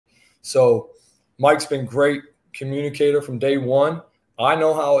So Mike's been great communicator from day one. I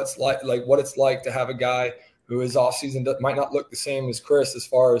know how it's like what it's like to have a guy who his offseason might not look the same as Chris as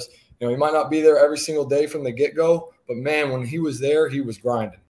far as, he might not be there every single day from the get-go, but man, when he was there, he was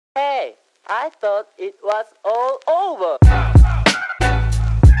grinding. Hey, I thought it was all over.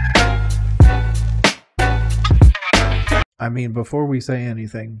 I mean, before we say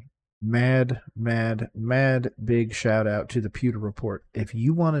anything, mad big shout out to the Pewter Report. If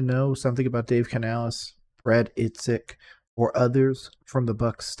you want to know something about Dave Canales, Brad Idzik, or others from the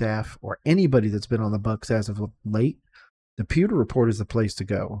Bucs staff, or anybody that's been on the Bucs as of late, the Pewter Report is the place to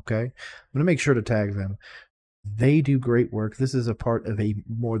go, okay? I'm going to make sure to tag them. They do great work. This is a part of a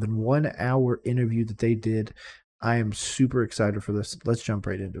more than 1 hour interview that they did. I am super excited for this. Let's jump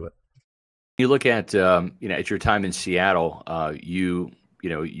right into it. You look at, at your time in Seattle, you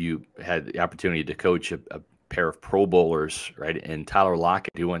had the opportunity to coach a pair of Pro Bowlers, right? And Tyler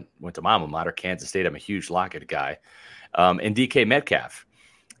Lockett, who went to my alma mater, Kansas State. I'm a huge Lockett guy. And DK Metcalf.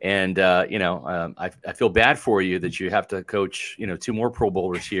 And, I feel bad for you that you have to coach, 2 more Pro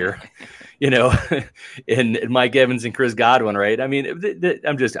Bowlers here, and Mike Evans and Chris Godwin, right? I mean,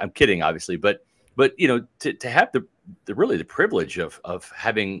 I'm kidding, obviously, but to have the privilege of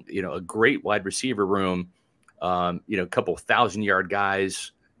having, a great wide receiver room, a couple 1,000-yard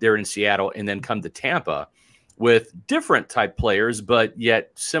guys there in Seattle, and then come to Tampa with different type players, but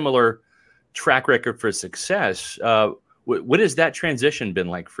yet similar track record for success. What has that transition been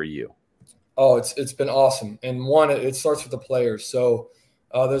like for you? Oh, it's been awesome. And one, it starts with the players. So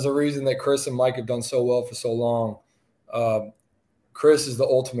there's a reason that Chris and Mike have done so well for so long. Chris is the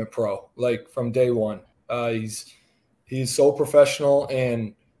ultimate pro, like from day one. He's so professional,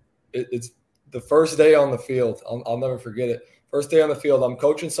 and it's the first day on the field. I'll never forget it. First day on the field, I'm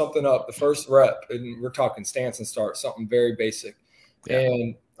coaching something up, the first rep, and we're talking stance and start, something very basic. Yeah.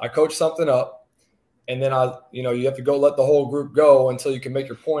 And I coach something up. And then you have to go let the whole group go until you can make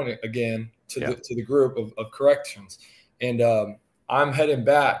your point again to the group of corrections. And I'm heading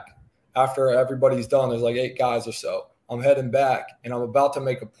back after everybody's done. There's like 8 guys or so. I'm heading back, and I'm about to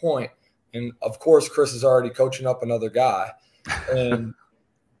make a point. And, of course, Chris is already coaching up another guy. And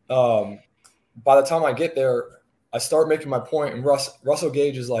by the time I get there, I start making my point, and Russell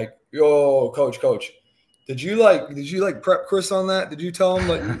Gage is like, "Yo, coach, did you prep Chris on that? Did you tell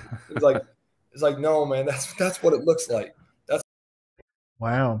him It's like, no, man, that's what it looks like."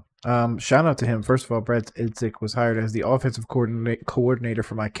 Wow. Shout out to him. First of all, Brad Idzik was hired as the offensive coordinator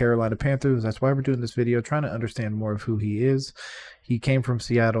for my Carolina Panthers. That's why we're doing this video, trying to understand more of who he is. He came from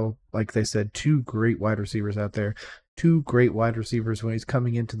Seattle. Like they said, 2 great wide receivers out there. 2 great wide receivers when he's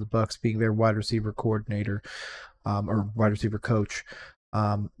coming into the Bucs, being their wide receiver coordinator or wide receiver coach.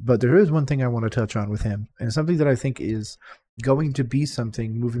 But there is one thing I want to touch on with him, and something that I think is going to be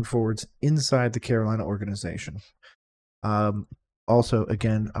something moving forwards inside the Carolina organization. Also,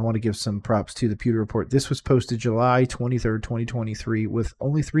 again, I want to give some props to the Pewter Report. This was posted July 23rd, 2023, with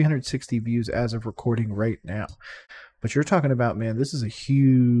only 360 views as of recording right now. But you're talking about, man, this is a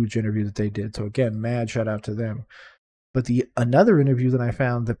huge interview that they did. So again, mad shout out to them. But another interview that I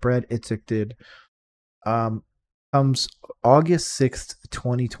found that Brad Idzik did comes August 6th,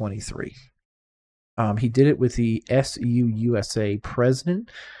 2023. He did it with the SU USA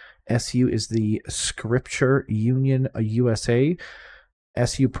president. SU is the Scripture Union USA.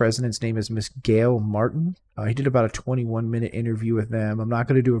 SU president's name is Miss Gail Martin. He did about a 21-minute interview with them. I'm not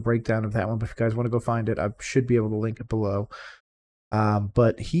going to do a breakdown of that one, but if you guys want to go find it, I should be able to link it below.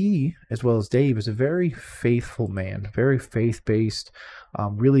 But he, as well as Dave, is a very faithful man, very faith-based,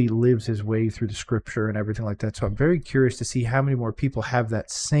 really lives his way through the Scripture and everything like that. So I'm very curious to see how many more people have that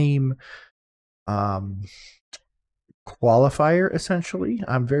same qualifier, essentially.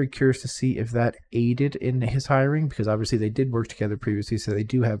 I'm very curious to see if that aided in his hiring, because obviously they did work together previously, so they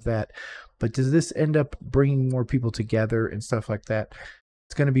do have that. But does this end up bringing more people together and stuff like that?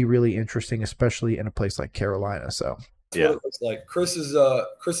 It's going to be really interesting, especially in a place like Carolina. So yeah, what it looks like Chris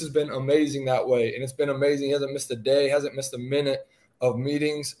has been amazing that way, and it's been amazing. He hasn't missed a day, hasn't missed a minute of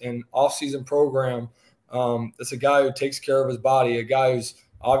meetings and off-season program. It's a guy who takes care of his body, a guy who's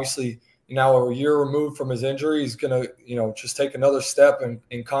obviously now a year removed from his injury. He's going to, just take another step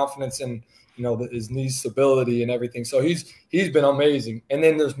in confidence and, his knee stability and everything. So he's been amazing. And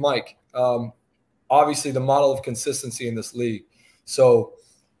then there's Mike, obviously the model of consistency in this league. So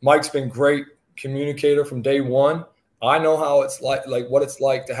Mike's been great communicator from day one. I know how it's like what it's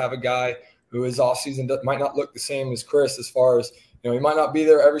like to have a guy who his offseason might not look the same as Chris as far as, he might not be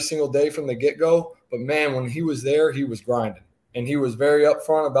there every single day from the get-go, but man, when he was there, he was grinding. And he was very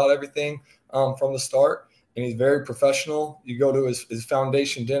upfront about everything from the start. and he's very professional. You go to his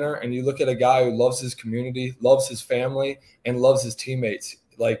foundation dinner and you look at a guy who loves his community, loves his family, and loves his teammates.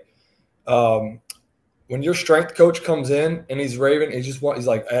 Like, when your strength coach comes in and he's raving, he's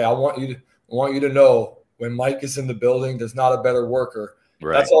like, hey, I want you to know when Mike is in the building, there's not a better worker.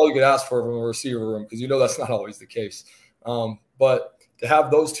 Right. That's all you could ask for from a receiver room, because that's not always the case. But to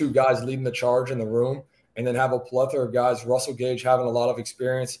have those two guys leading the charge in the room, and then have a plethora of guys, Russell Gage having a lot of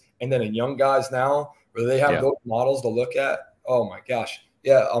experience, and then young guys now where they have those models to look at. Oh my gosh.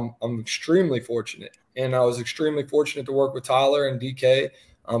 Yeah, I'm extremely fortunate. And I was extremely fortunate to work with Tyler and DK.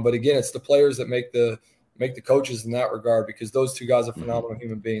 But again, it's the players that make the coaches in that regard, because those two guys are phenomenal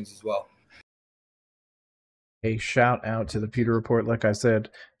human beings as well. A shout out to the Pewter Report. Like I said,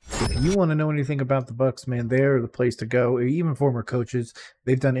 if you want to know anything about the Bucs, man, they're the place to go. Even former coaches,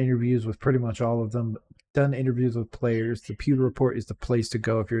 they've done interviews with pretty much all of them, done interviews with players. The Pewter Report is the place to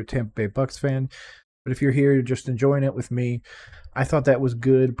go if you're a Tampa Bay Bucs fan. But if you're here just enjoying it with me, I thought that was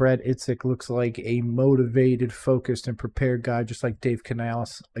good. Brad Idzik looks like a motivated, focused, and prepared guy, just like Dave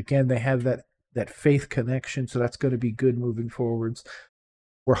Canales. Again, they have that faith connection, so that's going to be good moving forwards.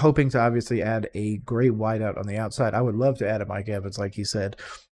 We're hoping to obviously add a great wideout on the outside. I would love to add a Mike Evans, like he said,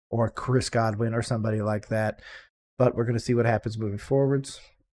 or Chris Godwin or somebody like that. But we're going to see what happens moving forwards.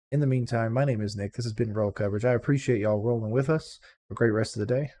 In the meantime, my name is Nick. This has been Roll Coverage. I appreciate y'all rolling with us. Have a great rest of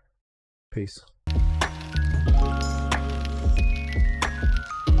the day. Peace.